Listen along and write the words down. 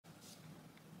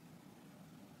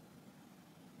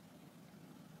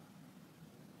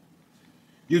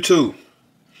YouTube,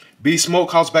 B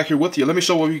Smokehouse back here with you. Let me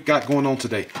show what we got going on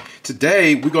today.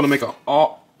 Today we're going to make an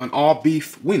all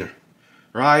beef wiener,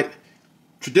 right?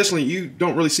 Traditionally, you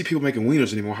don't really see people making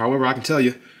wieners anymore. However, I can tell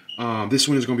you, this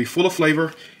wiener is going to be full of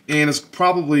flavor, and it's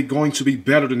probably going to be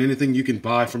better than anything you can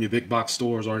buy from your big box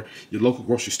stores or your local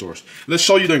grocery stores. Let's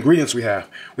show you the ingredients we have.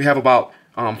 We have about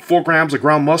 4 grams of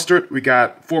ground mustard. We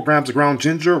got 4 grams of ground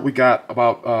ginger. We got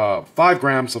about 5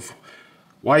 grams of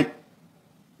white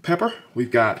pepper.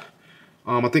 We've got,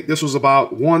 I think this was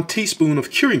about 1 teaspoon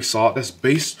of curing salt. That's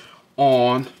based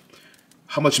on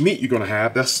how much meat you're going to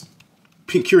have. That's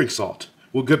pink curing salt.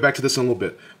 We'll get back to this in a little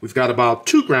bit. We've got about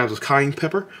 2 grams of cayenne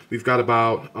pepper. We've got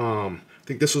about, I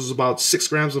think this was about 6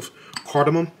 grams of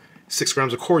cardamom, 6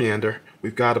 grams of coriander.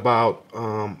 We've got about,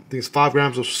 I think it's 5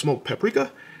 grams of smoked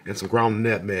paprika and some ground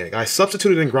nutmeg. I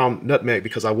substituted in ground nutmeg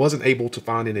because I wasn't able to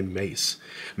find it in mace.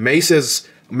 Mace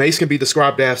can be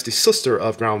described as the sister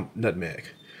of ground nutmeg.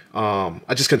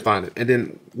 I just couldn't find it. And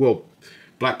then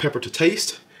black pepper to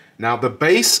taste. Now the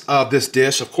base of this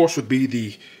dish, of course, would be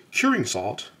the curing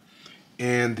salt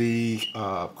and the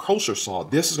kosher salt.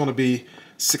 This is going to be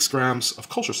 6 grams of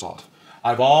kosher salt.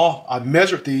 I've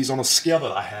measured these on a scale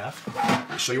that I have. Let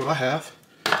me show you what I have.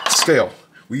 Scale.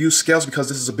 We use scales because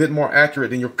this is a bit more accurate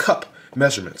than your cup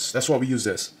measurements. That's why we use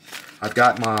this. I've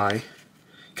got my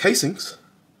casings.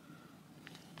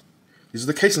 These are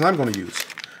the casings I'm going to use.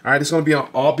 All right, it's going to be an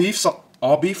all beef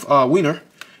wiener.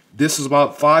 This is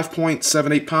about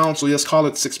 5.78 pounds, so let's call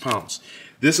it 6 pounds.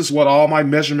 This is what all my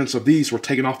measurements of these were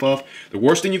taken off of. The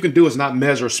worst thing you can do is not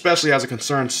measure, especially as it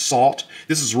concerns salt.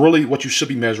 This is really what you should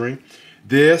be measuring.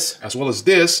 This, as well as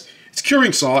this, it's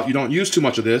curing salt. You don't use too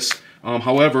much of this.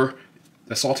 However,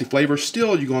 the salty flavor,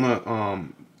 still you're gonna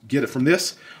get it from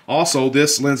this. Also,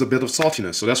 this lends a bit of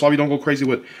saltiness, so that's why we don't go crazy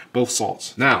with both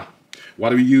salts. Now, why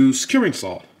do we use curing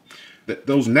salt?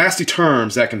 Those nasty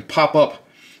terms that can pop up,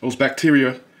 those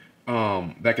bacteria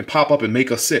that can pop up and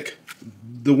make us sick.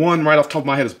 The one right off the top of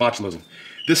my head is botulism.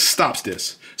 This stops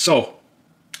this. So,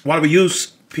 why do we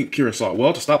use pink curing salt?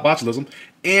 Well, to stop botulism,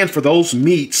 and for those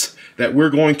meats that we're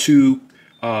going to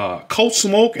cold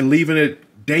smoke and leave in a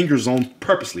danger zone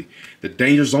purposely. The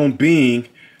danger zone being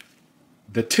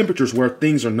the temperatures where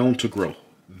things are known to grow.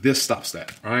 This stops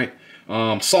that, all right?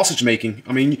 Sausage making,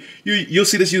 I mean, you'll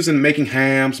see this used in making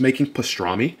hams, making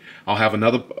pastrami. I'll have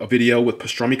another video with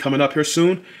pastrami coming up here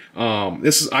soon.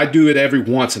 I do it every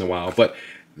once in a while, but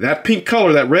that pink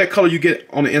color, that red color you get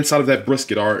on the inside of that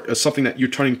brisket is something that you're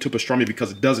turning to pastrami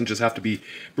because it doesn't just have to be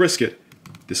brisket.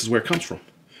 This is where it comes from.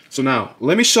 So now,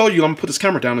 let me show you, I'm gonna put this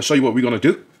camera down and show you what we're gonna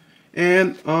do.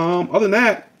 And other than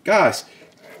that, guys,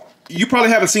 you probably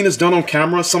haven't seen this done on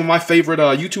camera. Some of my favorite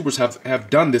YouTubers have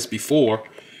done this before.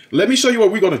 Let me show you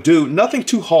what we're going to do. Nothing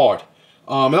too hard.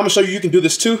 And I'm going to show you can do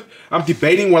this too. I'm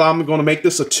debating whether I'm going to make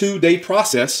this a 2-day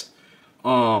process.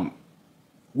 We're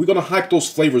going to hike those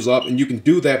flavors up, and you can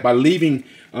do that by leaving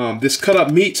this cut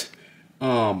up meat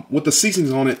with the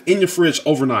seasonings on it in your fridge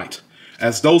overnight.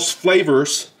 As those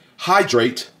flavors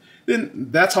hydrate, then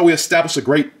that's how we establish a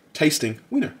great tasting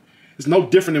wiener. It's no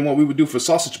different than what we would do for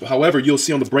sausage. But however, you'll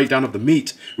see on the breakdown of the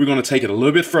meat, we're going to take it a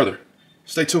little bit further.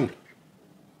 Stay tuned.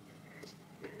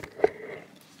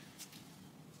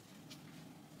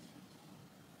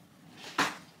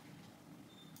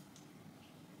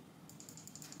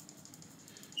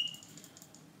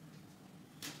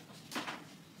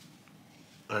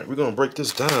 All right, we're going to break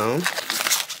this down.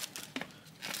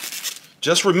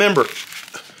 Just remember,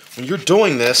 when you're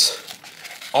doing this,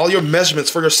 all your measurements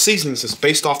for your seasonings is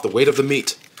based off the weight of the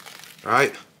meat. All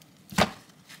right?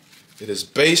 It is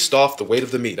based off the weight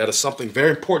of the meat. That is something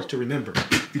very important to remember.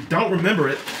 If you don't remember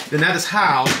it, then that is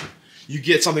how you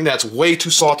get something that's way too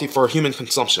salty for human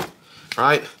consumption. All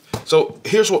right? So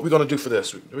here's what we're going to do for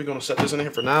this. We're going to set this in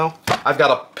here for now. I've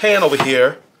got a pan over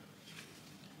here.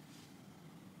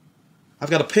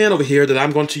 That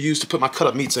I'm going to use to put my cut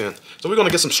up meats in. So we're going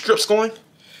to get some strips going.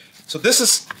 So this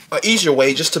is an easier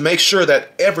way just to make sure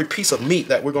that every piece of meat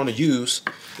that we're going to use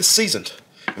is seasoned.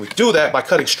 And we do that by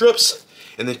cutting strips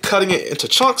and then cutting it into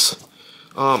chunks.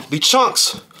 The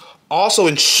chunks also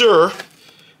ensure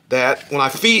that when I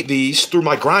feed these through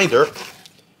my grinder,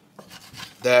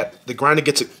 that the grinder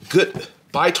gets a good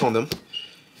bite on them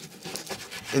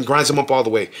and grinds them up all the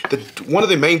way. One of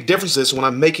the main differences when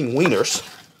I'm making wieners,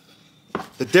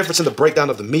 the difference in the breakdown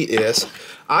of the meat is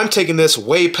I'm taking this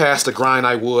way past the grind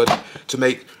I would to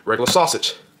make regular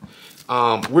sausage.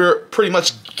 We're pretty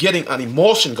much getting an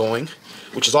emulsion going,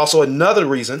 which is also another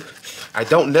reason I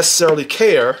don't necessarily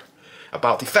care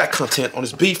about the fat content on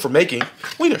this beef for making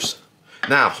wieners.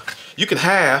 Now, you can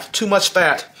have too much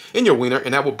fat in your wiener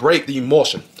and that will break the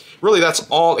emulsion. Really, that's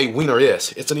all a wiener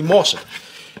is. It's an emulsion.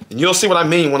 And you'll see what I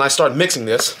mean when I start mixing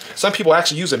this. Some people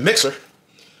actually use a mixer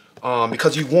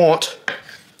because you want,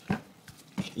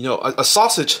 you know, a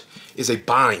sausage is a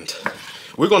bind.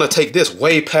 We're going to take this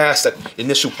way past that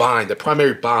initial bind, the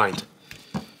primary bind.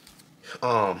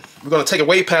 We're going to take it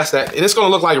way past that, and it's going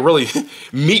to look like a really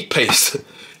meat paste.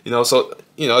 You know, so,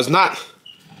 you know, it's not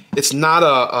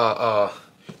a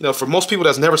you know, for most people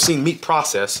that's never seen meat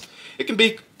processed, it can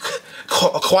be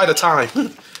quite a time.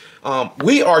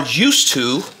 We are used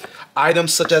to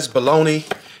items such as bologna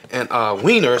and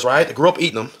wieners, right? I grew up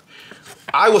eating them.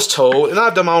 I was told, and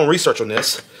I've done my own research on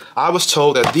this, I was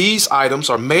told that these items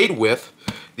are made with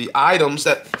the items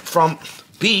that from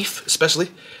beef, especially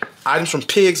items from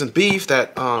pigs and beef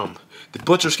that the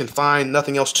butchers can find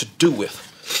nothing else to do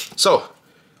with. So,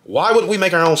 why would we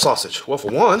make our own sausage? Well,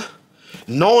 for one,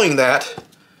 knowing that,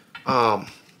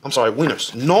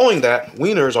 wieners. Knowing that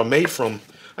wieners are made from,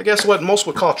 I guess what most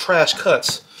would call trash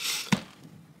cuts,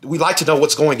 we like to know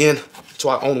what's going in to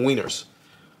our own wieners.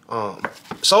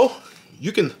 So,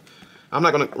 you can, I'm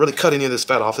not going to really cut any of this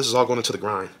fat off. This is all going into the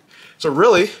grind. So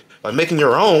really, by making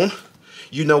your own,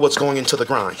 you know what's going into the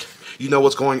grind. You know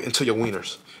what's going into your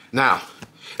wieners. Now,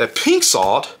 that pink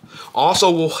salt also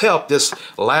will help this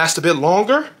last a bit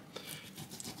longer.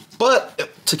 But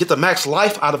to get the max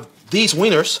life out of these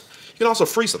wieners, you can also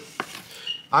freeze them.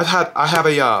 I have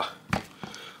a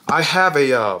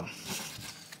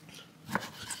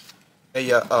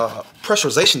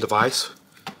pressurization device,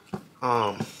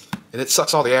 and it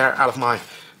sucks all the air out of my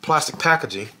plastic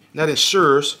packaging. And that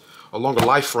ensures a longer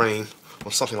life frame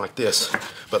on something like this.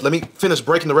 But let me finish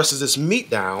breaking the rest of this meat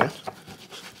down,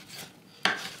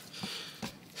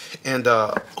 and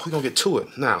we're gonna get to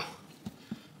it now.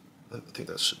 I think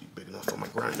that should be big enough for my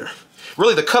grinder.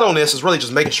 Really, the cut on this is really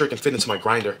just making sure it can fit into my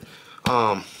grinder.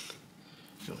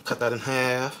 Cut that in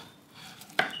half.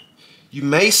 You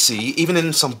may see, even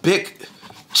in some big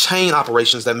chain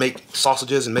operations that make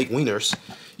sausages and make wieners,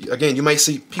 again, you may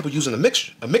see people using a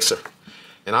mixer.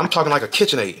 And I'm talking like a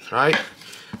KitchenAid, right?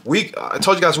 I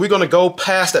told you guys we're going to go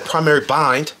past that primary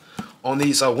bind on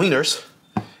these wieners.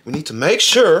 We need to make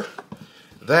sure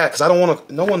that, because I don't want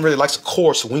to, no one really likes a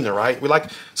coarse wiener, right?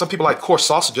 Some people like coarse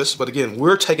sausages, but again,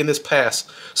 we're taking this past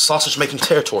sausage making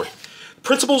territory.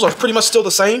 Principles are pretty much still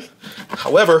the same.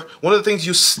 However, one of the things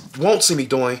you won't see me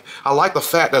doing, I like the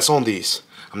fat that's on these.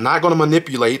 I'm not going to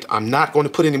manipulate. I'm not going to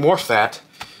put any more fat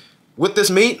with this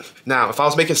meat. Now, if I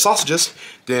was making sausages,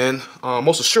 then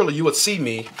most assuredly you would see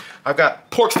me. I've got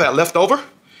pork fat left over.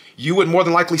 You would more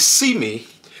than likely see me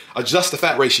adjust the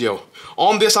fat ratio.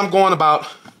 On this, I'm going about,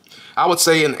 I would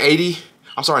say an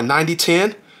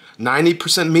 90-10,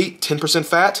 90% meat, 10%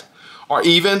 fat, or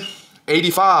even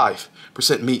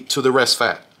 85% meat to the rest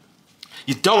fat.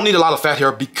 You don't need a lot of fat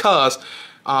here because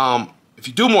if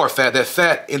you do more fat, that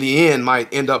fat in the end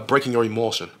might end up breaking your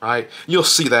emulsion, right? You'll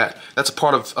see that. That's a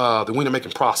part of the wiener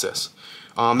making process.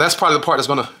 That's probably the part that's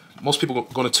most people are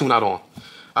gonna tune out on.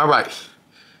 All right,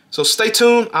 so stay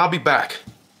tuned. I'll be back.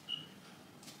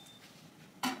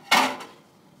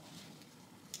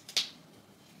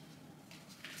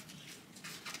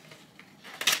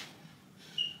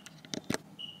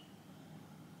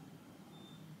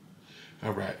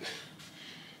 All right.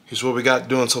 Here's what we got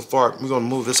doing so far. We're gonna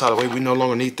move this out of the way. We no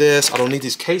longer need this. I don't need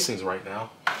these casings right now.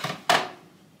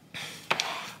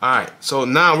 All right, so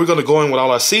now we're gonna go in with all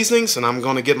our seasonings, and I'm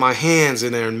gonna get my hands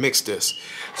in there and mix this.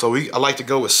 So I like to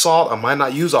go with salt. I might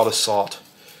not use all the salt.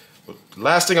 But the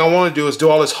last thing I wanna do is do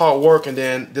all this hard work and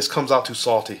then this comes out too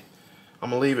salty.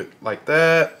 I'm gonna leave it like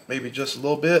that, maybe just a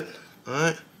little bit, all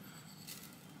right?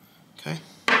 Okay.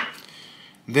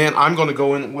 Then I'm gonna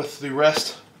go in with the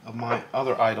rest of my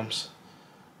other items.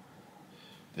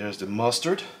 There's the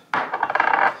mustard.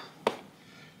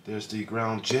 There's the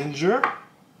ground ginger.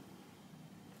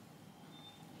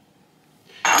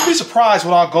 You'd be surprised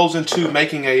what all goes into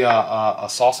making a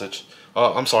sausage.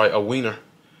 I'm sorry, a wiener.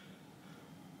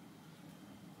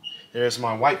 There's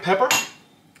my white pepper.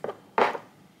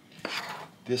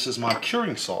 This is my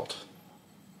curing salt.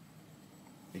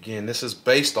 Again, this is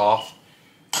based off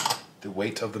the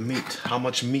weight of the meat, how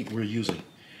much meat we're using.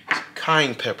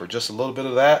 Cayenne pepper, just a little bit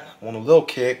of that. I want a little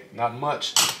kick, not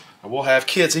much. I will have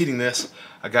kids eating this.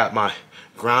 I got my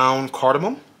ground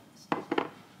cardamom.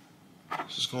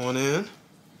 This is going in.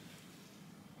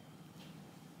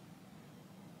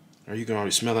 There, you can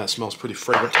already smell that. It smells pretty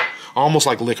fragrant. Almost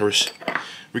like licorice.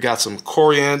 We got some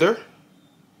coriander.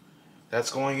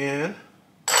 That's going in.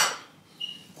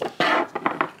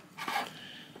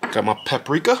 Got my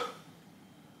paprika.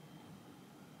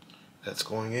 That's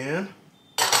going in.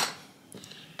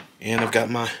 And I've got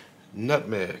my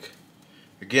nutmeg.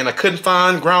 Again, I couldn't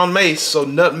find ground mace, so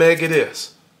nutmeg it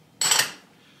is.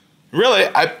 Really,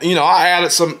 I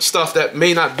added some stuff that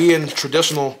may not be in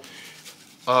traditional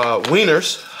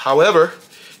wieners. However,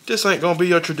 this ain't gonna be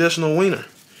your traditional wiener.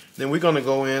 Then we're gonna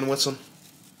go in with some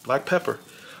black pepper.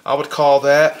 I would call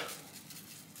that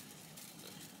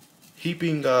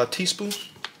heaping teaspoon.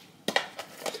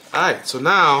 Alright, so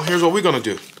now here's what we're gonna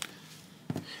do.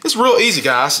 It's real easy,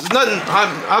 guys. It's nothing.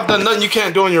 I've done nothing you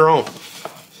can't do on your own.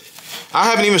 I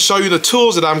haven't even shown you the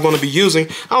tools that I'm going to be using.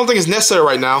 I don't think it's necessary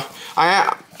right now.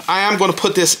 I am going to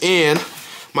put this in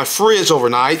my fridge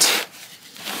overnight.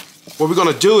 What we're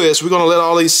going to do is we're going to let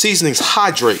all these seasonings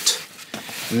hydrate.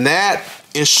 And that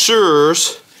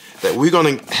ensures that we're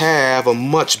going to have a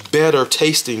much better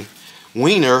tasting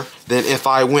wiener than if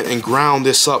I went and ground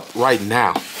this up right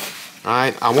now.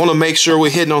 Alright, I want to make sure we're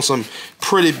hitting on some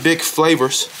pretty big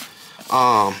flavors.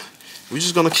 We're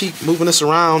just going to keep moving this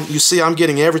around. You see, I'm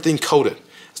getting everything coated.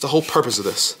 That's the whole purpose of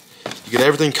this. You get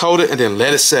everything coated and then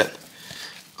let it set.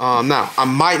 Now, I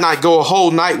might not go a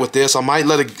whole night with this. I might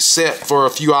let it set for a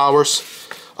few hours,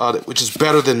 which is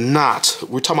better than not.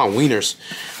 We're talking about wieners.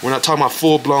 We're not talking about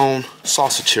full-blown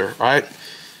sausage here, right?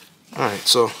 Alright,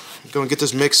 so I'm going to get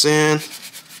this mix in.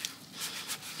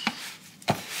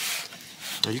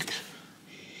 It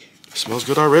smells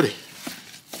good already.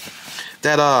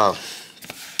 That I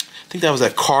think that was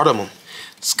that cardamom.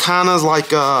 It's kind of like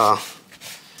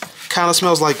kind of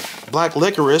smells like black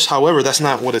licorice. However, that's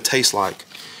not what it tastes like.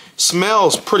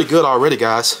 Smells pretty good already,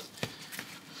 guys.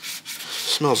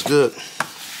 Smells good.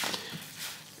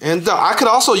 And I could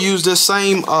also use this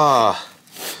same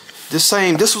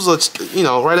this was a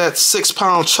right at 6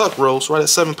 pound chuck roast, right at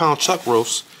 7 pound chuck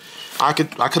roast. I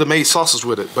could have made sausage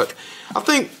with it, but I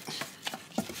think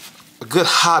a good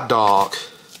hot dog,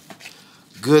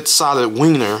 good solid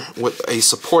wiener with a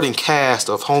supporting cast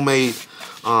of homemade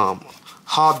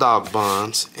hot dog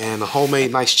buns and a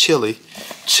homemade nice chili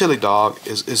dog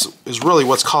is really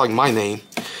what's calling my name.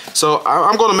 So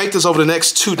I'm going to make this over the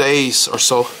next 2 days or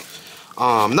so.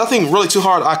 Nothing really too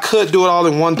hard. I could do it all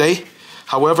in one day.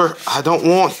 However, I don't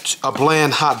want a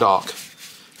bland hot dog.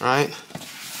 All right.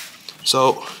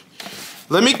 So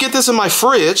let me get this in my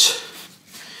fridge,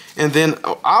 and then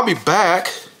I'll be back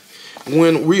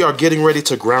when we are getting ready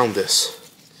to ground this.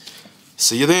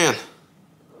 See you then.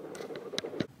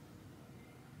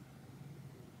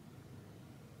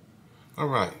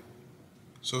 Alright,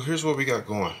 so here's what we got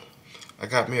going. I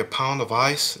got me a pound of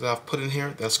ice that I've put in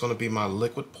here. That's going to be my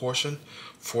liquid portion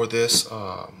for this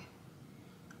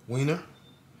wiener.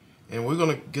 And we're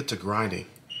going to get to grinding.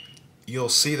 You'll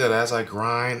see that as I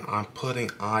grind, I'm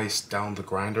putting ice down the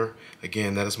grinder.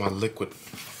 Again, that is my liquid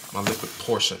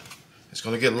portion. It's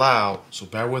going to get loud, so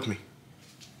bear with me.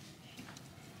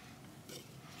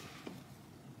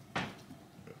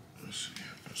 Let's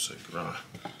see, grind.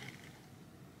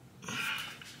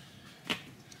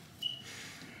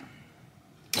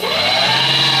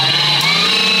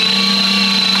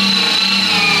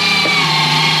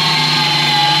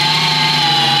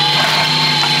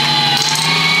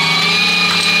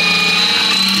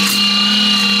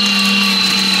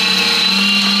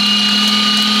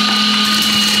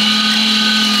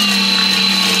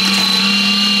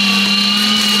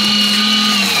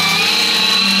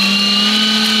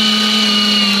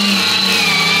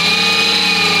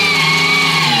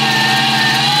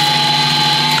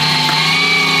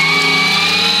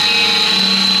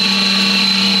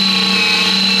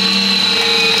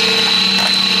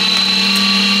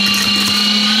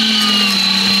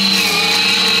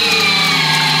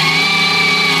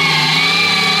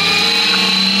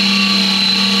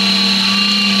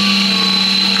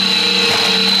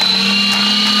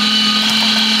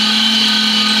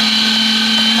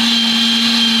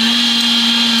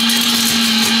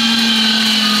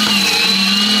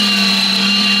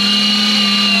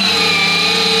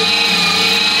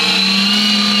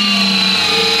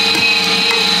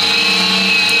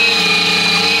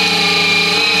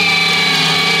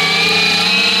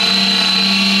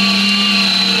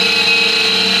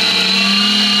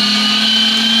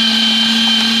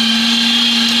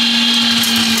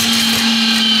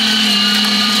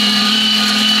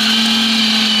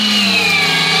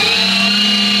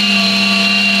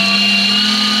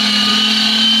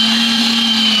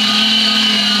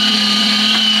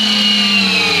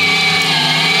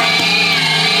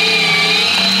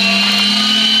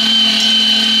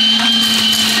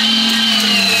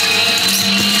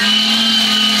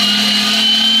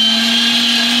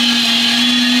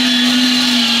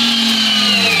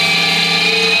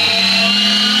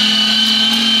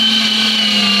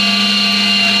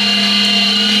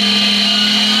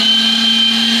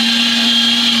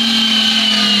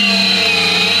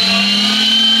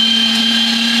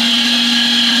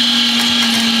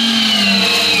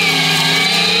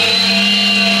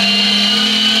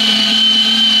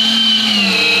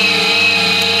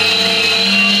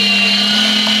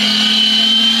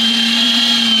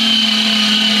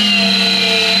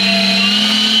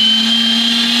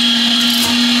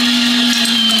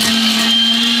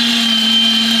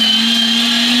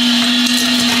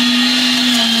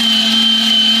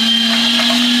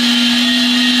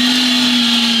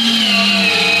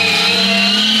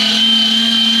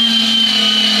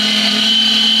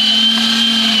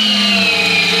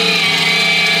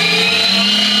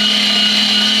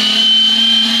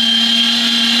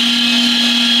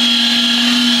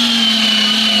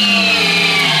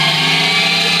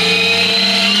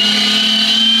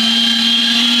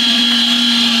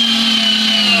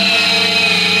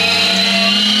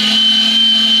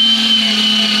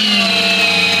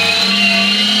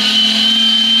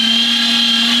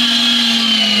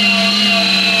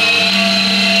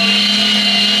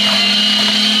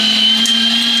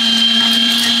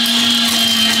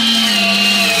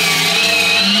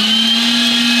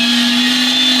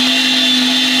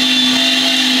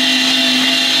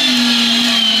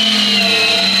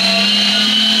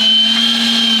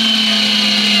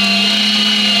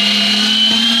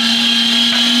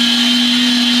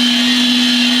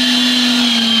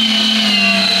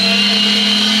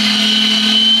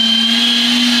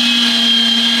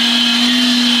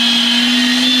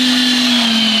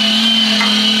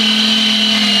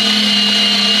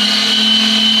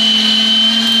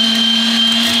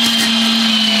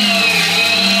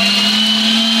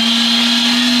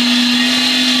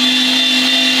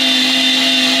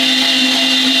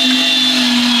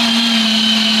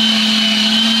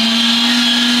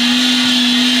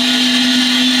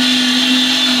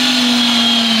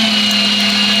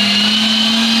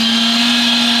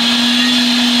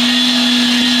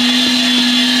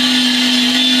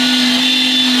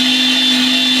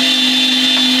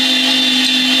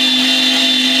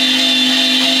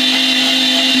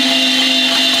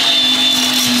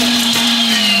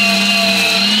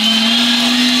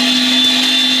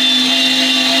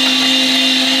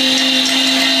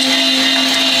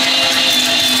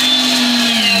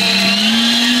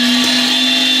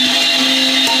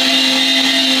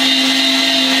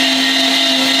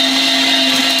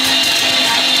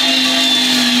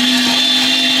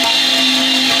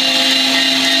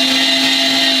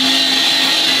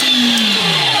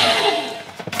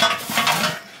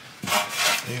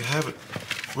 There you have it.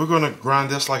 We're going to grind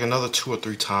this like another 2 or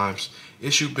 3 times.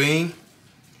 Issue being,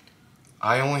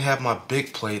 I only have my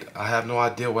big plate. I have no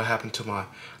idea what happened to my,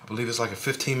 I believe it's like a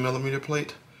 15mm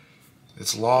plate.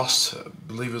 It's lost. I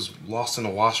believe it's lost in the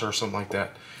washer or something like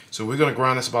that. So we're going to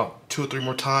grind this about 2 or 3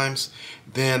 more times.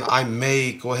 Then I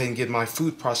may go ahead and get my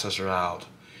food processor out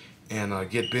and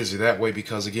get busy that way,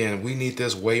 because again, we need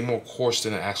this way more coarse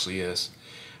than it actually is.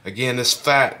 Again, this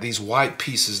fat, these white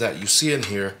pieces that you see in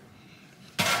here,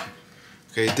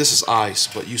 okay, this is ice,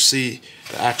 but you see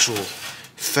the actual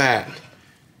fat.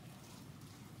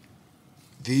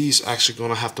 These actually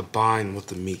going to have to bind with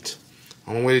the meat.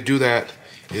 The only way to do that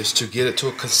is to get it to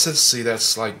a consistency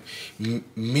that's like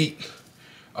meat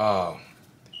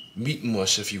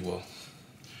mush, if you will,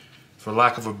 for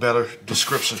lack of a better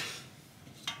description.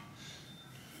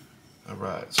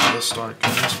 Alright, so let's start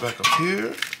getting this back up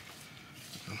here.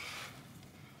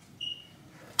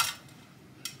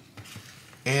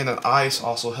 And an ice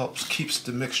also helps, keeps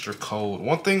the mixture cold.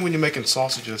 One thing when you're making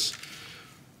sausages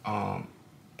or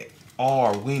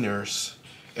wieners,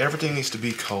 everything needs to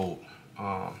be cold.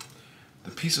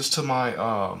 The pieces to my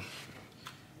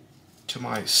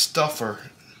stuffer,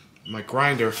 my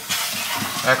grinder,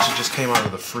 actually just came out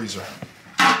of the freezer.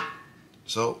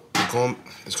 So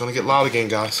it's going to get loud again,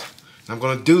 guys. I'm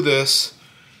going to do this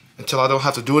until I don't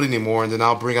have to do it anymore, and then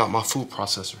I'll bring out my food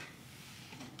processor.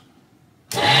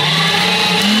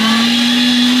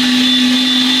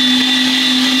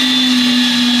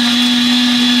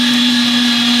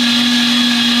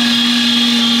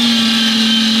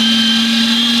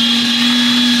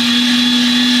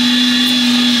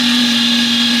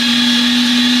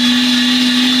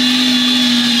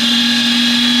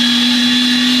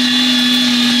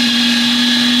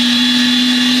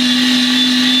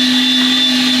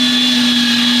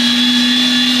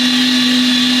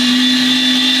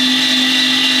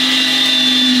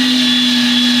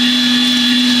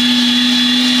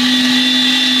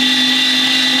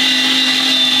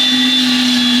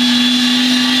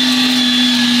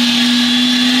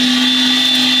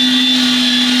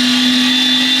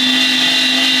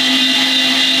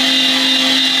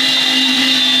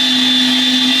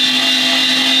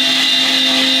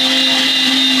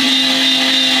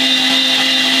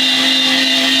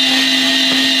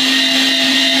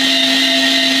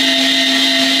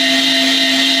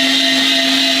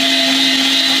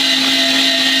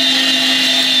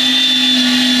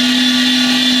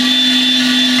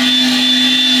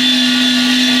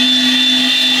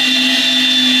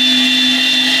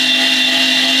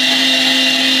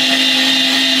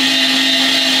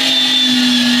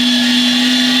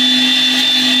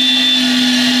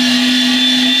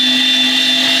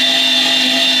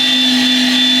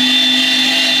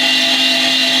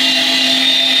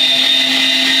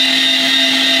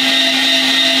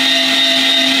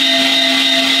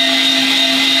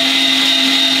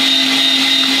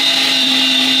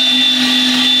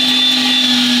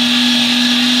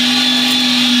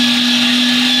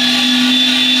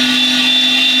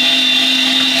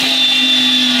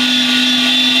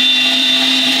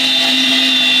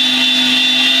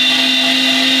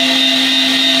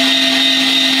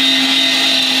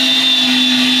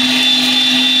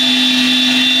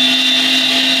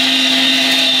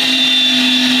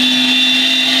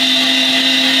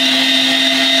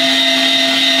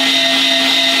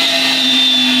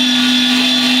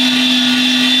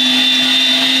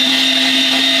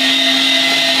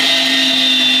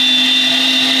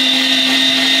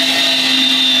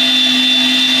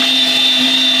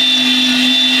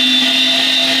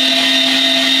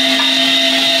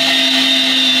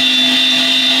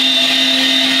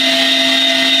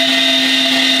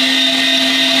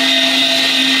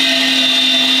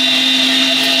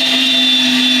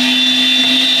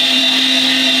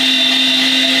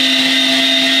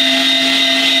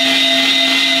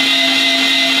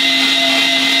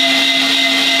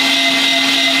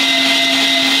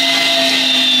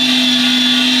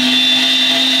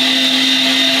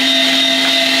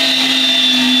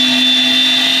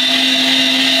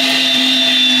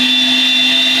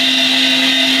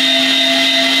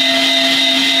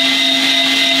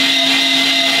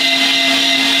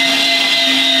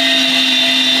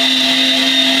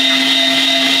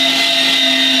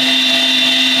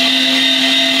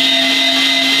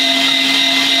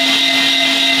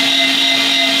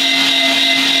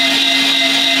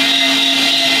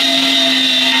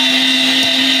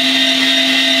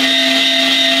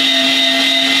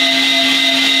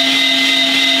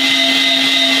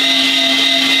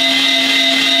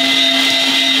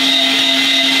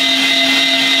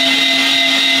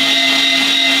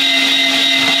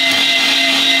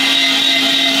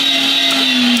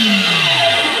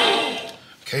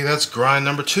 Okay, that's grind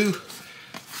number 2.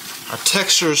 Our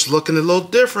texture is looking a little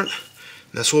different.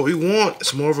 That's what we want.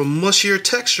 It's more of a mushier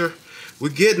texture. We're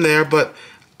getting there, but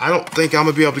I don't think I'm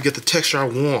gonna be able to get the texture I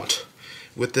want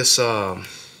with this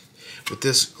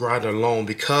grinder alone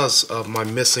because of my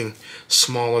missing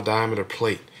smaller diameter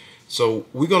plate. So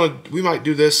we might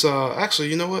do this. Actually,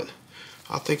 you know what?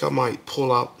 I think I might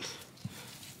pull out.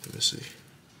 Let me see.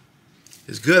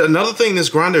 It's good. Another thing this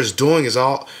grinder is doing is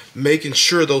making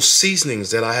sure those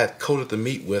seasonings that I had coated the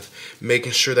meat with,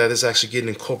 making sure that it's actually getting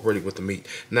incorporated with the meat.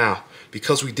 Now,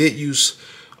 because we did use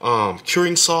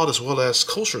curing salt as well as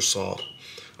kosher salt,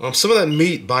 some of that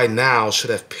meat by now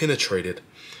should have penetrated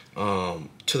to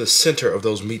the center of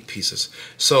those meat pieces.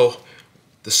 So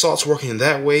the salt's working in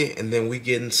that way, and then we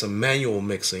getting some manual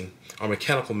mixing or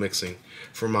mechanical mixing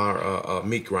from our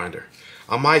meat grinder.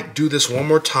 I might do this one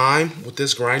more time with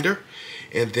this grinder,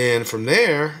 and then from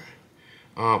there,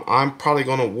 I'm probably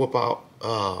gonna whip out.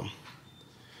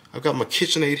 I've got my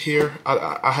KitchenAid here.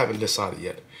 I haven't decided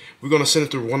yet. We're gonna send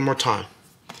it through one more time.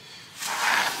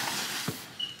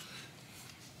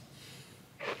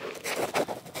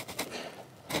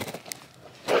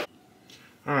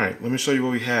 All right, let me show you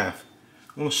what we have.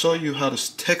 I'm gonna show you how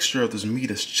the texture of this meat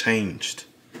has changed.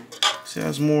 See how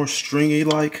it's more stringy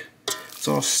like? It's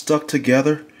all stuck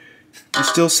together. You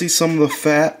still see some of the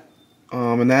fat,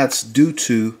 and that's due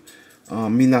to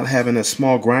me not having a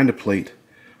small grinder plate.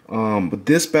 But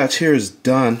this batch here is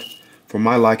done for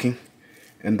my liking,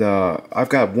 and I've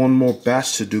got one more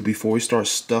batch to do before we start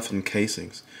stuffing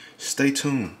casings. Stay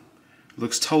tuned. It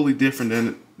looks totally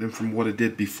different than from what it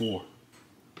did before.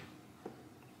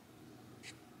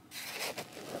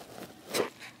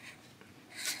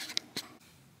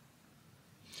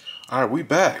 All right, we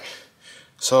back.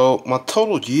 So my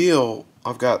total yield,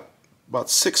 I've got about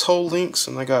 6 whole links,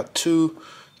 and I got two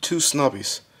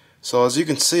snubbies. So as you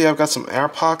can see, I've got some air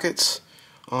pockets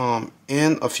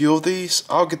in a few of these.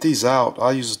 I'll get these out.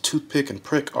 I'll use a toothpick and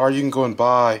prick, or you can go and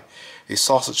buy a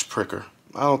sausage pricker.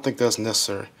 I don't think that's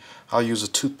necessary. I'll use a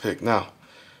toothpick. Now,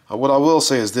 what I will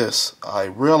say is this. I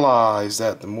realize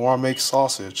that the more I make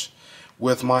sausage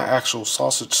with my actual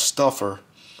sausage stuffer,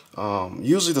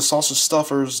 usually the sausage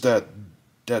stuffers that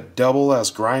double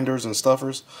as grinders and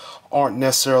stuffers aren't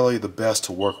necessarily the best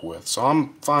to work with. So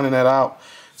I'm finding that out.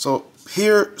 So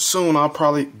here soon I'll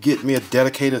probably get me a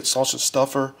dedicated sausage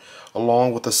stuffer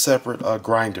along with a separate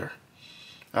grinder.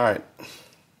 Alright,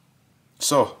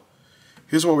 so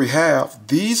here's what we have.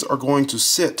 These are going to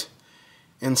sit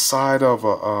inside of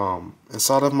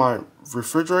my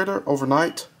refrigerator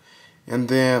overnight, and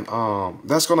then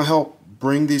that's going to help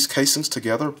bring these casings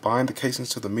together, bind the casings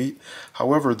to the meat.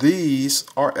 However, these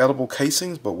are edible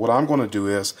casings, but what I'm going to do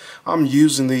is I'm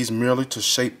using these merely to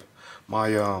shape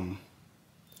my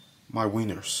my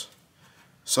wieners.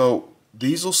 So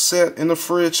these will sit in the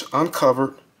fridge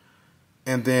uncovered,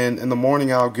 and then in the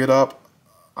morning I'll get up.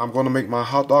 I'm going to make my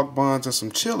hot dog buns and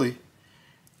some chili,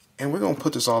 and we're going to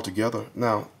put this all together.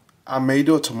 Now, I may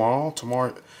do it tomorrow,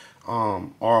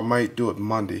 or I might do it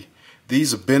Monday.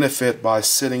 These benefit by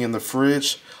sitting in the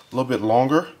fridge a little bit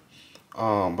longer,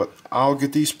 but I'll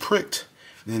get these pricked.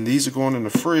 Then these are going in the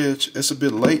fridge. It's a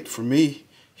bit late for me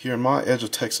here in my edge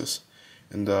of Texas,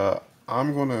 and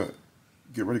I'm going to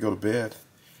get ready to go to bed.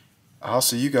 I'll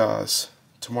see you guys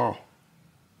tomorrow.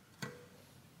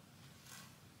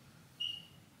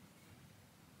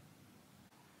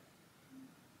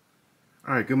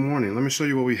 Alright, good morning. Let me show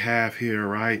you what we have here,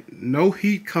 right? No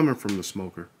heat coming from the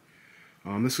smoker.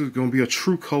 This is going to be a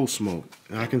true cold smoke.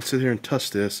 And I can sit here and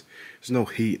touch this. There's no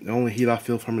heat. The only heat I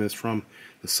feel from it is from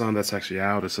the sun that's actually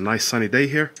out. It's a nice sunny day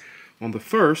here on the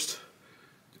 1st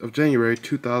of January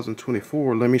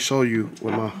 2024. Let me show you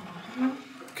what my,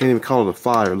 can't even call it a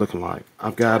fire, looking like.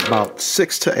 I've got about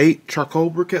 6 to 8 charcoal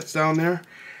briquettes down there,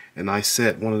 and I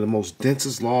set one of the most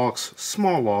densest logs,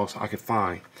 small logs I could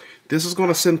find. This is going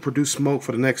to sit and produce smoke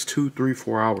for the next 2, 3,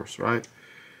 4 hours, right?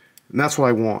 And that's what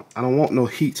I want. I don't want no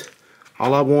heat.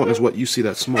 All I want is what you see,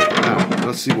 that smoke. Now,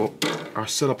 let's see what our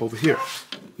setup over here.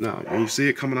 Now, you see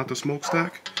it coming out the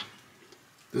smokestack?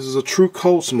 This is a true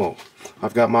cold smoke.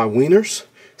 I've got my wieners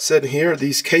sitting here.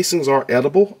 These casings are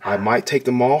edible. I might take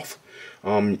them off.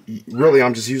 Really,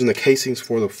 I'm just using the casings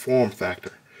for the form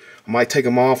factor. I might take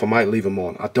them off. I might leave them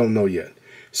on. I don't know yet.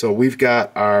 So we've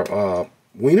got our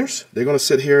wieners. They're going to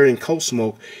sit here in cold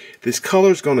smoke. This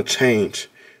color is going to change.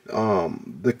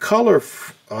 The color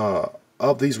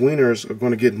of these wieners are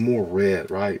going to get more red,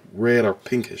 right? Red or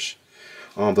pinkish.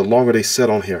 The longer they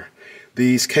sit on here.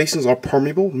 These casings are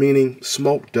permeable, meaning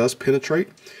smoke does penetrate.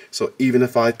 So even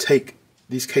if I take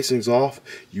these casings off,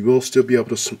 you will still be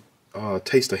able to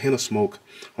taste a hint of smoke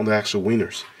on the actual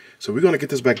wieners. So we're gonna get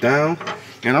this back down,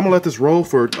 and I'm gonna let this roll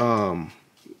for 2,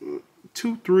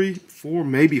 3, 4,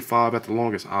 maybe 5 at the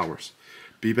longest hours.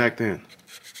 Be back then.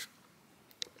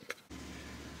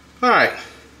 All right,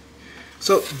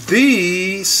 so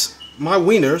these, my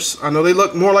Wieners, I know they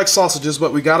look more like sausages,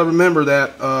 but we gotta remember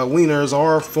that Wieners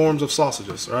are forms of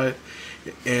sausages, right?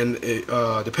 And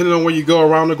depending on where you go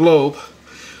around the globe,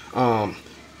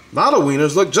 a lot of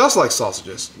Wieners look just like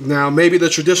sausages. Now, maybe the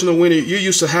traditional Wiener you're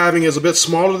used to having is a bit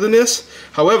smaller than this.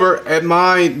 However, at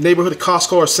my neighborhood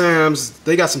Costco or Sam's,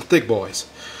 they got some thick boys.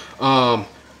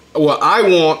 What I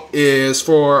want is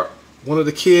for one of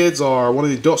the kids or one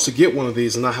of the adults to get one of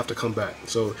these and not have to come back.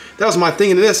 So that was my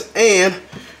thinking of this. And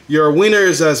your Wiener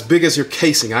is as big as your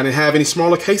casing. I didn't have any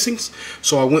smaller casings,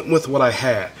 so I went with what I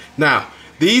had. Now,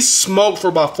 these smoked for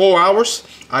about 4 hours.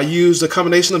 I used a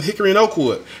combination of hickory and oak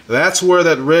wood. That's where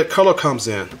that red color comes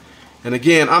in. And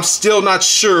again, I'm still not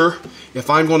sure if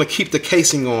I'm going to keep the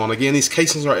casing on. Again, these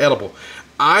casings are edible.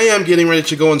 I am getting ready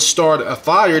to go and start a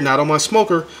fire, not on my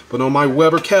smoker, but on my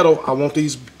Weber Kettle. I want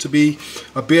these to be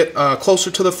a bit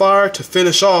closer to the fire to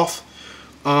finish off.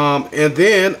 And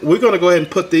then we're going to go ahead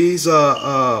and put these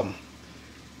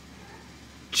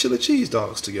chili cheese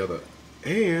dogs together.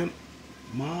 And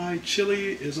my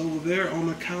chili is over there on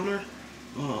the counter.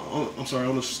 I'm sorry,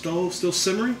 on the stove, still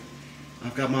simmering.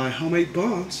 I've got my homemade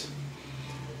buns.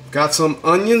 Got some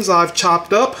onions I've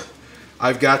chopped up.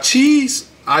 I've got cheese.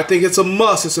 I think it's a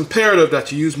must. It's imperative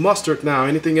that you use mustard. Now,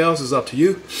 anything else is up to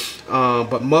you.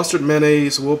 But mustard,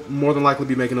 mayonnaise will more than likely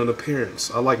be making an appearance.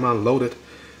 I like mine loaded.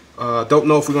 Don't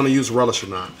know if we're going to use relish or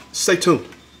not. Stay tuned.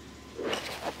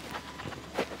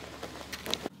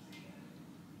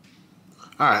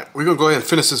 Alright, we're going to go ahead and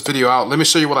finish this video out. Let me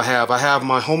show you what I have. I have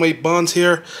my homemade buns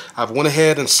here. I've went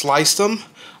ahead and sliced them.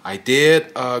 I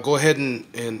did go ahead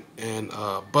and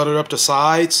butter up the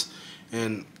sides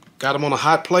and got them on a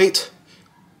hot plate.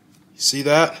 See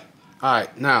that?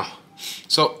 Alright, now,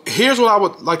 so here's what I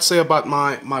would like to say about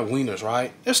my Wieners,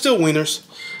 right? They're still Wieners.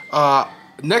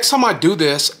 Next time I do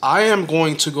this, I am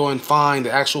going to go and find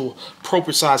the actual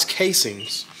appropriate size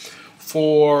casings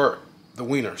for the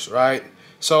Wieners, right?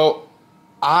 So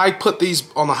I put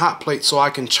these on the hot plate so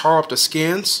I can char up the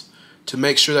skins to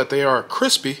make sure that they are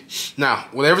crispy. Now,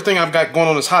 with everything I've got going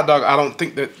on this hot dog, I don't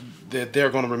think that they're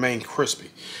going to remain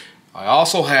crispy. I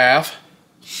also have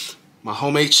my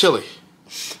homemade chili.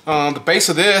 The base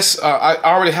of this, I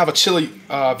already have a chili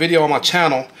video on my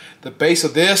channel. The base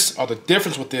of this, or the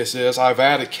difference with this is I've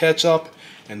added ketchup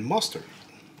and mustard.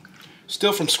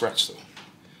 Still from scratch though.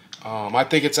 I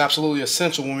think it's absolutely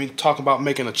essential when we talk about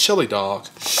making a chili dog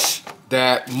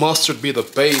that mustard be the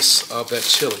base of that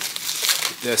chili.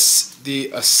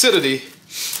 The acidity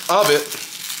of it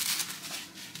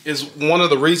is one of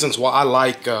the reasons why I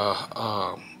like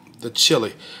the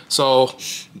chili. So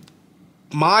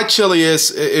my chili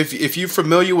is, if you're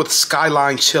familiar with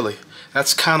Skyline chili,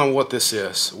 that's kind of what this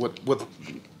is,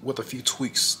 with a few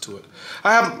tweaks to it.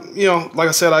 I have, you know, like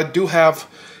I said, I do have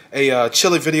a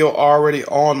chili video already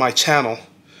on my channel.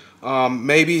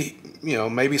 Maybe, you know,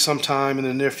 maybe sometime in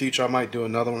the near future I might do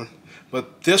another one.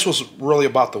 But this was really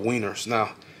about the Wieners.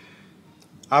 Now,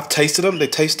 I've tasted them. They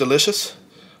taste delicious.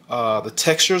 The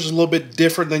texture is a little bit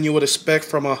different than you would expect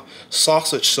from a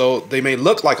sausage, so they may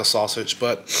look like a sausage,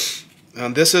 but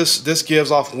this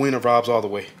gives off Wiener vibes all the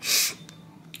way.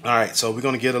 All right, so we're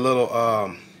gonna get a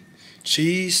little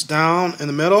cheese down in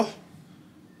the middle.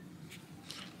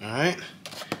 All right,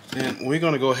 then we're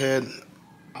gonna go ahead.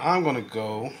 I'm gonna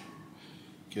go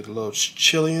get a little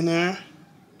chili in there.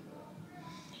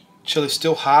 Chili's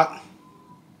still hot.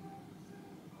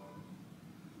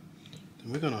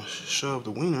 Then we're gonna shove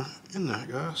the Wiener in there,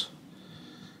 guys.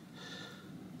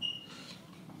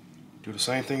 Do the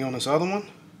same thing on this other one.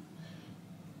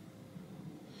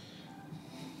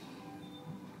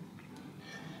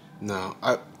 Now,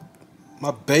 I'm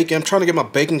trying to get my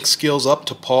baking skills up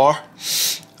to par.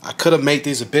 I could have made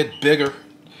these a bit bigger.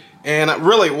 And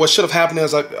really, what should have happened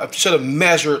is I should have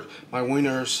measured my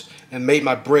Wieners and made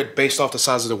my bread based off the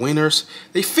size of the Wieners.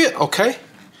 They fit okay.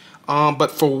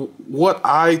 But for what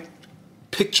I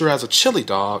picture as a chili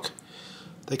dog,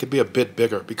 they could be a bit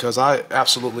bigger because I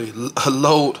absolutely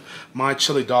load my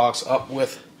chili dogs up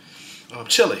with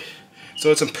chili. So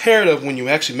it's imperative when you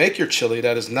actually make your chili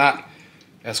that is not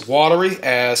as watery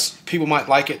as people might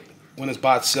like it when it's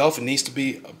by itself. It needs to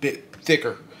be a bit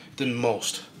thicker than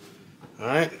most. All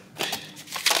right.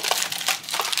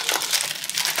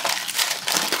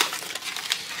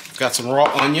 Got some raw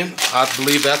onion. I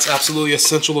believe that's absolutely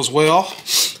essential as well.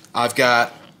 I've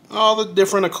got all the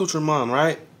different accoutrements,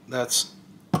 right? That's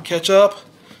ketchup,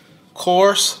 of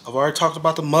course, I've already talked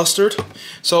about the mustard.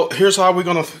 So here's how we're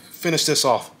gonna finish this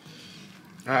off.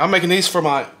 All right, I'm making these for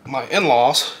my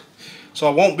in-laws, so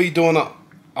I won't be doing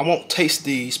I won't taste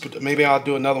these, but maybe I'll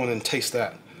do another one and taste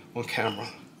that on camera.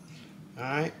 All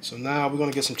right, so now we're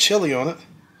gonna get some chili on it.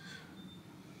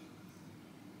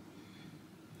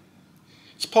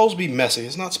 It's supposed to be messy.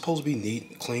 It's not supposed to be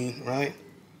neat and clean, right?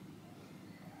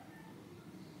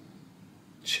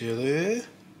 Chili.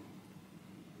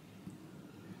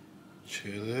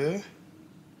 Chili.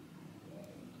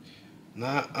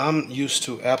 Now, I'm used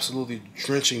to absolutely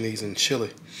drenching these in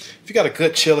chili. If you got a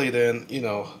good chili, then, you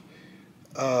know,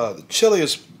 the chili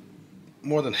is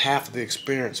more than half of the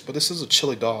experience. But this is a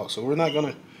chili dog, so we're not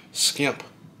going to skimp.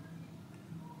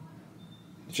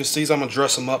 Just these, I'm going to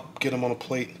dress them up, get them on a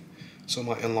plate, so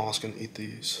my in-laws can eat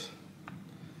these.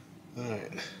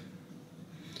 Alright.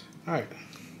 Alright.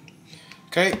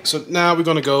 Okay, so now we're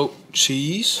going to go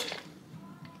cheese.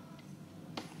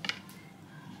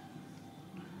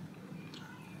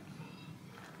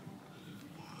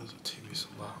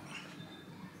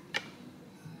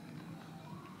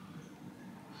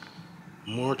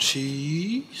 More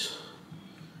cheese.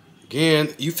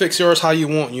 Again, you fix yours how you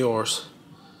want yours.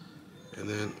 And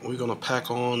then we're going to pack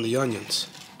on the onions.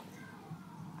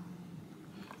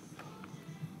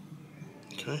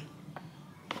 Okay.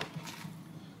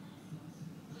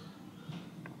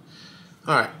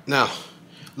 Alright, now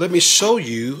let me show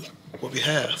you what we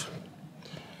have.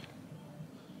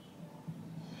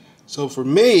 So for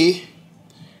me,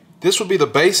 this would be the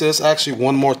basis. Actually,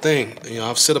 one more thing. You know,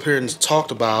 I've sit up here and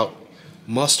talked about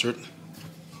mustard.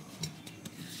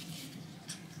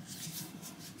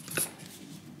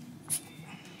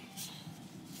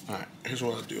 Alright, here's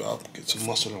what I'll do. I'll get some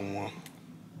mustard on one.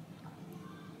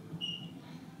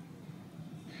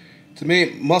 To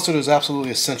me, mustard is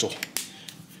absolutely essential.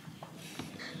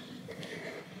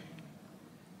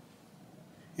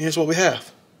 Here's what we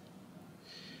have.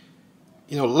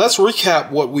 You know, let's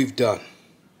recap what we've done.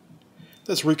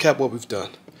 Let's recap what we've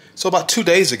done. So about 2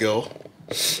 days ago,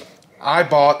 I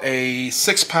bought a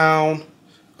 6-pound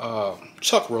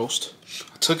chuck roast.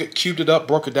 I took it, cubed it up,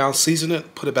 broke it down, seasoned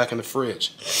it, put it back in the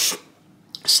fridge.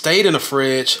 Stayed in the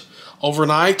fridge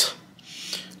overnight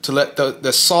to let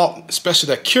the salt, especially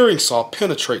that curing salt,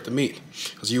 penetrate the meat.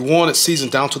 Because you want it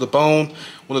seasoned down to the bone.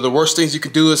 One of the worst things you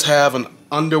could do is have an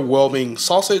underwhelming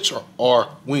sausage or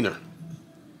wiener.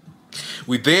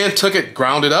 We then took it,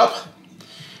 ground it up,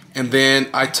 and then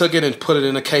I took it and put it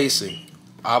in a casing.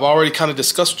 I've already kind of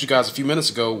discussed with you guys a few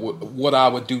minutes ago what I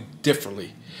would do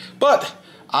differently. But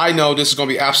I know this is going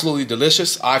to be absolutely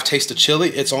delicious. I've tasted chili.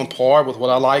 It's on par with what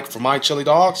I like for my chili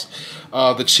dogs.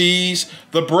 The cheese,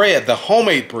 the bread, the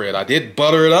homemade bread. I did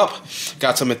butter it up.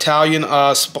 Got some Italian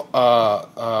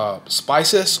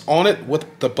spices on it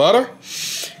with the butter.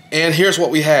 And here's what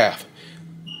we have.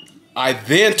 I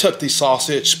then took the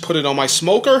sausage, put it on my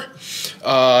smoker.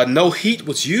 No heat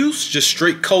was used, just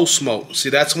straight cold smoke. See,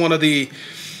 that's one of the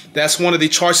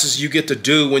choices you get to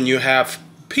do when you have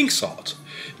pink salt.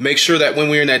 Make sure that when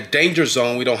we're in that danger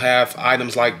zone, we don't have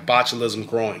items like botulism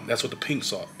growing. That's what the pink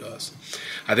salt does.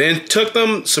 I then took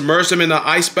them, submerged them in an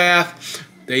ice bath.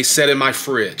 They sat in my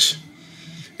fridge.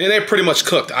 And they're pretty much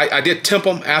cooked. I did temp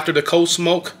them after the cold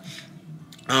smoke.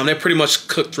 They're pretty much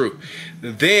cooked through.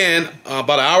 Then,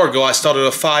 about an hour ago, I started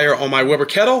a fire on my Weber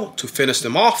Kettle to finish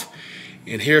them off.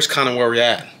 And here's kind of where we're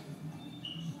at.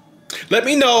 Let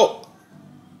me know,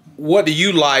 what do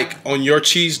you like on your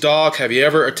cheese dog? Have you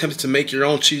ever attempted to make your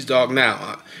own cheese dog?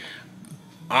 Now,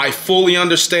 I fully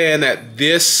understand that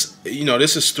this, you know,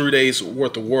 this is 3 days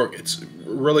worth of work. It's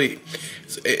really,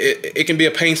 it can be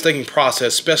a painstaking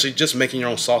process, especially just making your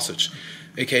own sausage,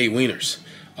 aka wieners.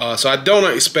 So I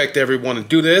don't expect everyone to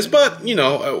do this, but you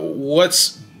know,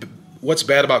 what's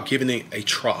bad about giving it a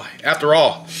try? After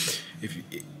all,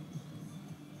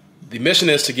 the mission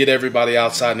is to get everybody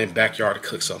outside in their backyard to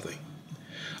cook something.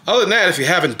 Other than that, if you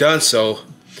haven't done so,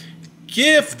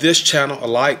 give this channel a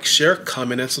like, share,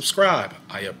 comment, and subscribe.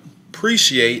 I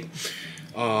appreciate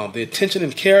the attention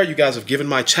and care you guys have given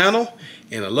my channel,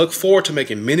 and I look forward to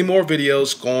making many more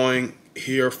videos going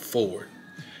here forward.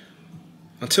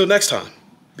 Until next time,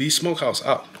 be Smokehouse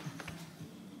out.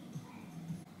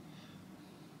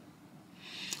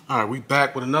 Alright, we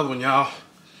back with another one, y'all.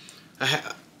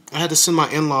 I had to send my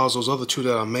in-laws those other two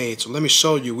that I made. So let me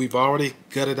show you. We've already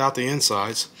gutted out the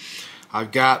insides.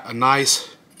 I've got a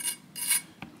nice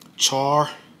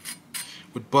char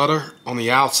with butter on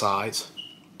the outsides.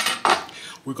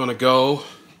 I'm gonna go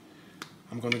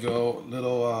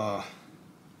little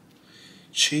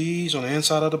cheese on the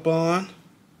inside of the bun.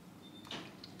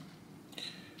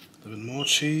 A little bit more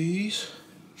cheese.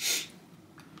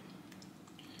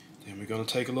 And we're gonna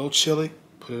take a little chili,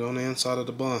 put it on the inside of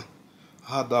the bun,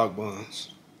 hot dog buns.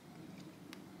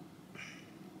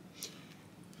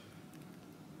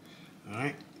 All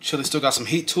right, chili still got some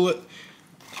heat to it.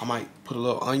 I might put a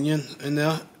little onion in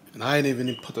there, and I ain't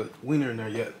even put the wiener in there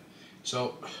yet.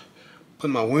 So,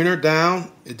 putting my wiener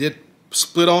down, it did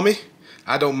split on me.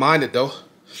 I don't mind it though.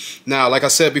 Now, like I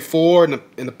said before,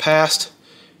 in the past,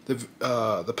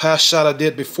 the past shot I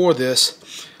did before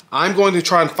this, I'm going to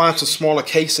try and find some smaller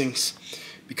casings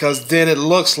because then it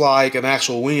looks like an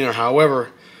actual wiener.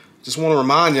 However, just want to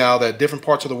remind y'all that different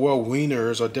parts of the world,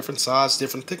 wieners are different sizes,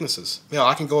 different thicknesses. Yeah,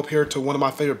 I can go up here to one of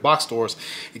my favorite box stores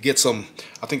and get some,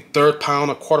 I think, 1/3 pound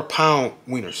or 1/4 pound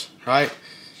wieners, right?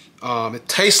 It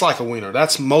tastes like a wiener.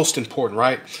 That's most important,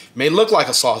 right? It may look like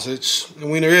a sausage. A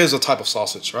wiener is a type of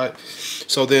sausage, right?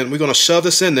 So then we're going to shove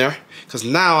this in there because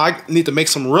now I need to make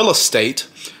some real estate.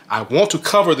 I want to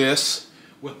cover this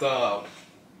with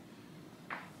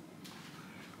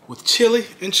chili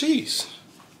and cheese.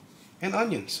 And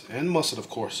onions and mustard, of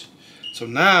course. So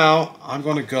now I'm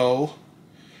gonna go.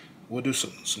 We'll do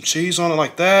some cheese on it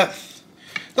like that.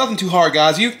 Nothing too hard,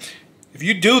 guys. If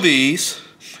you do these,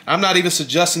 I'm not even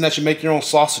suggesting that you make your own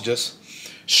sausages.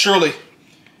 Surely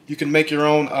you can make your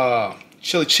own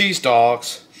chili cheese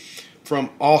dogs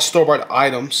from all store-bought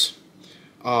items.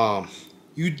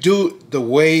 You do the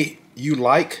way you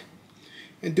like,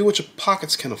 and do what your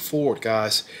pockets can afford,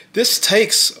 guys. This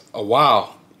takes a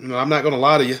while. You know, I'm not gonna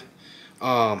lie to you.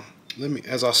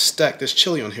 As I stack this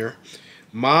chili on here,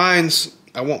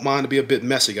 I want mine to be a bit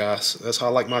messy, guys. That's how I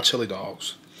like my chili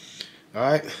dogs.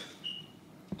 Alright,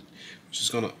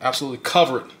 just gonna absolutely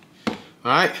cover it.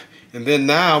 Alright, and then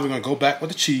now we're gonna go back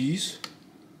with the cheese.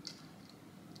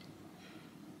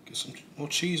 Get some more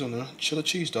cheese on there, chili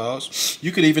cheese dogs.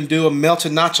 You could even do a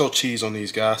melted nacho cheese on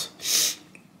these, guys.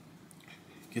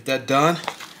 Get that done.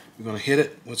 We're gonna hit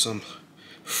it with some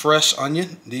fresh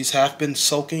onion. These have been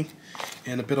soaking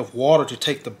in a bit of water to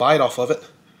take the bite off of it,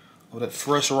 of that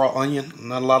fresh raw onion.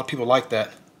 Not a lot of people like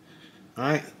that. All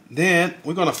right, then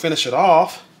we're gonna finish it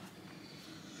off.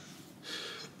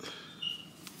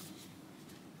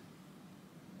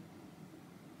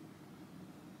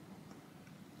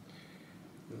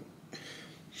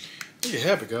 There you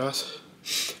have it, guys.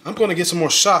 I'm gonna get some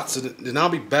more shots, and then I'll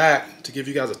be back to give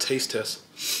you guys a taste test.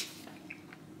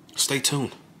 Stay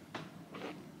tuned.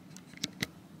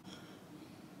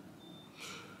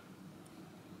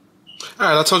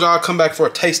 Alright, I told you I'll come back for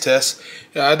a taste test.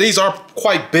 These are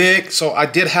quite big, so I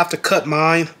did have to cut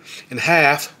mine in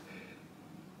half.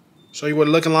 Show you what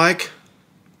it's looking like.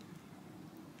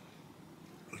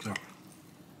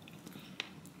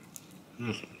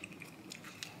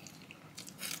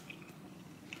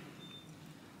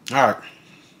 Alright.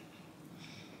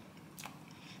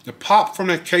 The pop from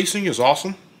that casing is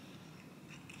awesome.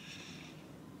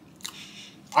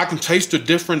 I can taste the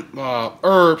different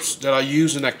herbs that I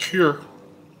use in that cure.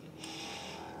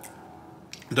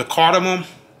 The cardamom,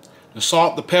 the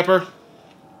salt, the pepper,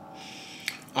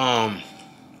 the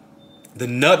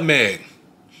nutmeg.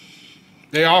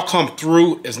 They all come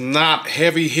through. It's not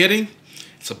heavy hitting.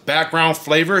 It's a background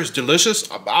flavor. It's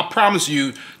delicious. I promise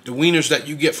you, the wieners that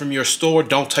you get from your store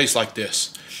don't taste like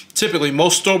this. Typically,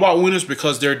 most store-bought wieners,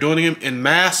 because they're doing them in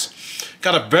mass,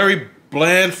 got a very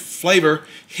bland flavor.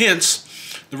 Hence,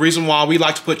 the reason why we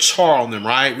like to put char on them,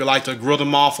 right? We like to grill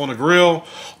them off on a grill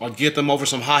or get them over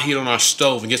some high heat on our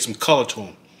stove and get some color to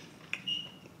them.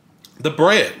 The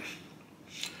bread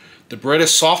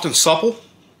is soft and supple.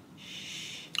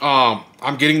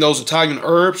 I'm getting those Italian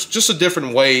herbs, just a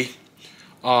different way.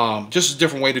 Just a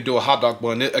different way to do a hot dog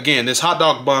bun. Again, this hot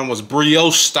dog bun was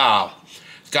brioche style.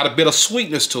 It's got a bit of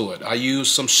sweetness to it. I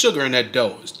used some sugar in that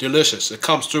dough. It's delicious. It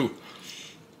comes through.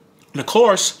 And of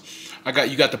course,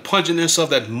 you got the pungentness of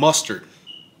that mustard.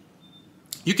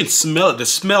 You can smell it. It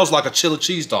smells like a chili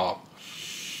cheese dog.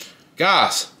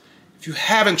 Guys, if you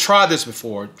haven't tried this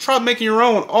before, try making your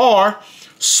own, or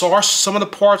source some of the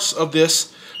parts of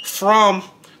this from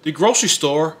the grocery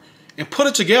store and put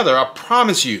it together. I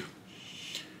promise you.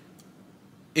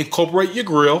 Incorporate your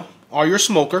grill or your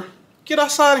smoker. Get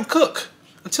outside and cook.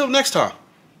 Until next time.